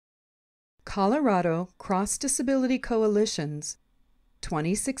Colorado Cross-Disability Coalition's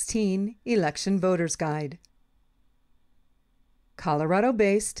 2016 Election Voters Guide.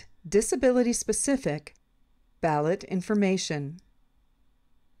 Colorado-based, disability-specific ballot information.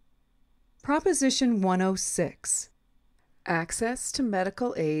 Proposition 106. Access to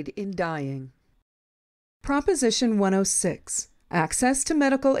medical aid in dying. Proposition 106. Access to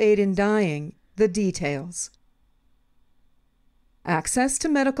medical aid in dying. The details. Access to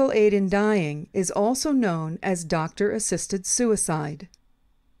medical aid in dying is also known as doctor-assisted suicide.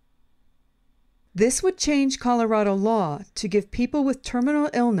 This would change Colorado law to give people with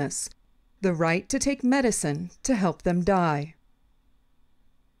terminal illness the right to take medicine to help them die.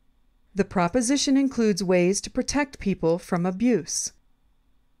 The proposition includes ways to protect people from abuse.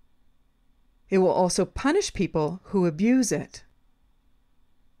 It will also punish people who abuse it.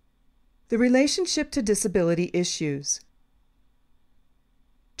 The relationship to disability issues.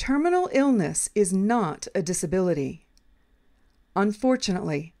 Terminal illness is not a disability.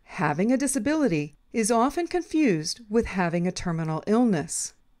 Unfortunately, having a disability is often confused with having a terminal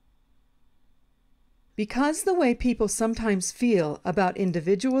illness. Because the way people sometimes feel about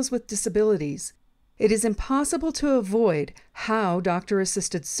individuals with disabilities, it is impossible to avoid how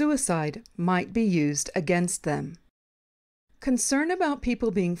doctor-assisted suicide might be used against them. Concern about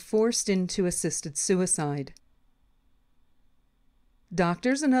people being forced into assisted suicide.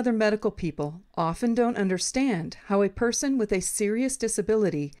 Doctors and other medical people often don't understand how a person with a serious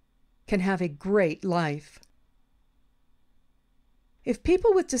disability can have a great life. If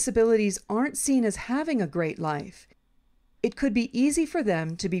people with disabilities aren't seen as having a great life, it could be easy for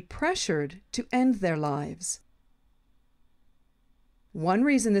them to be pressured to end their lives. One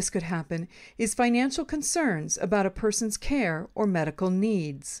reason this could happen is financial concerns about a person's care or medical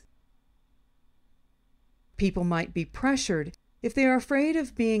needs. People might be pressured if they are afraid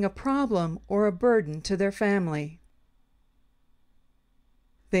of being a problem or a burden to their family.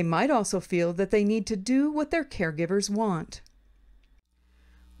 They might also feel that they need to do what their caregivers want.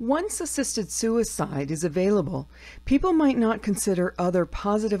 Once assisted suicide is available, people might not consider other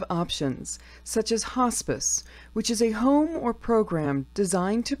positive options, such as hospice, which is a home or program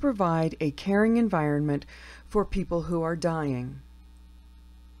designed to provide a caring environment for people who are dying.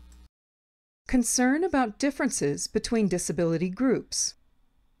 Concern about differences between disability groups.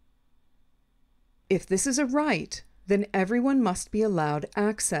 If this is a right, then everyone must be allowed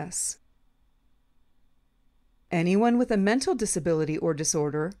access. Anyone with a mental disability or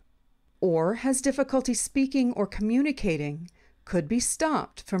disorder, or has difficulty speaking or communicating, could be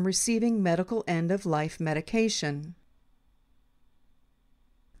stopped from receiving medical end-of-life medication.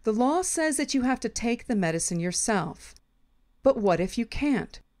 The law says that you have to take the medicine yourself. But what if you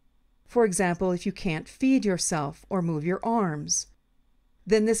can't? For example, if you can't feed yourself or move your arms.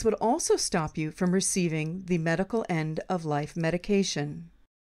 Then this would also stop you from receiving the medical end-of-life medication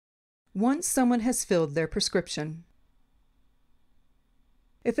once someone has filled their prescription.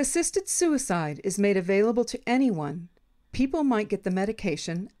 If assisted suicide is made available to anyone, people might get the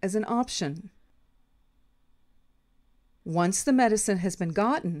medication as an option. Once the medicine has been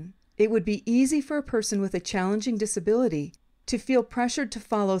gotten, it would be easy for a person with a challenging disability to feel pressured to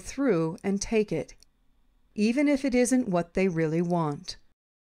follow through and take it, even if it isn't what they really want.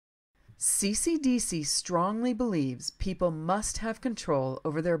 CCDC strongly believes people must have control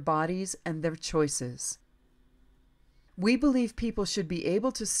over their bodies and their choices. We believe people should be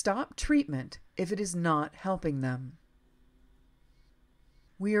able to stop treatment if it is not helping them.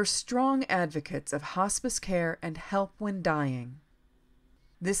 We are strong advocates of hospice care and help when dying.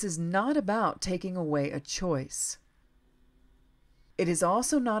 This is not about taking away a choice. It is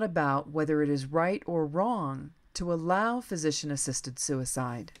also not about whether it is right or wrong to allow physician-assisted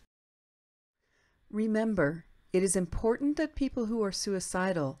suicide. Remember, it is important that people who are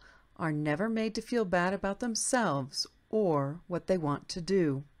suicidal are never made to feel bad about themselves or what they want to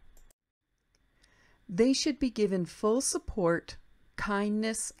do. They should be given full support,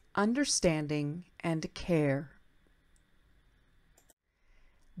 kindness, understanding, and care.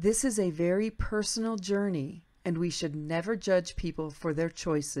 This is a very personal journey, and we should never judge people for their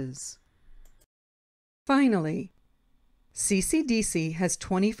choices. Finally, CCDC has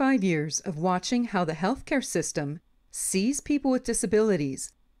 25 years of watching how the healthcare system sees people with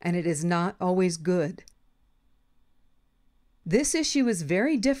disabilities, and it is not always good. This issue is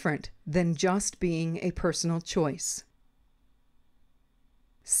very different than just being a personal choice.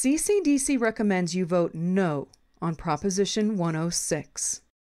 CCDC recommends you vote no on Proposition 106.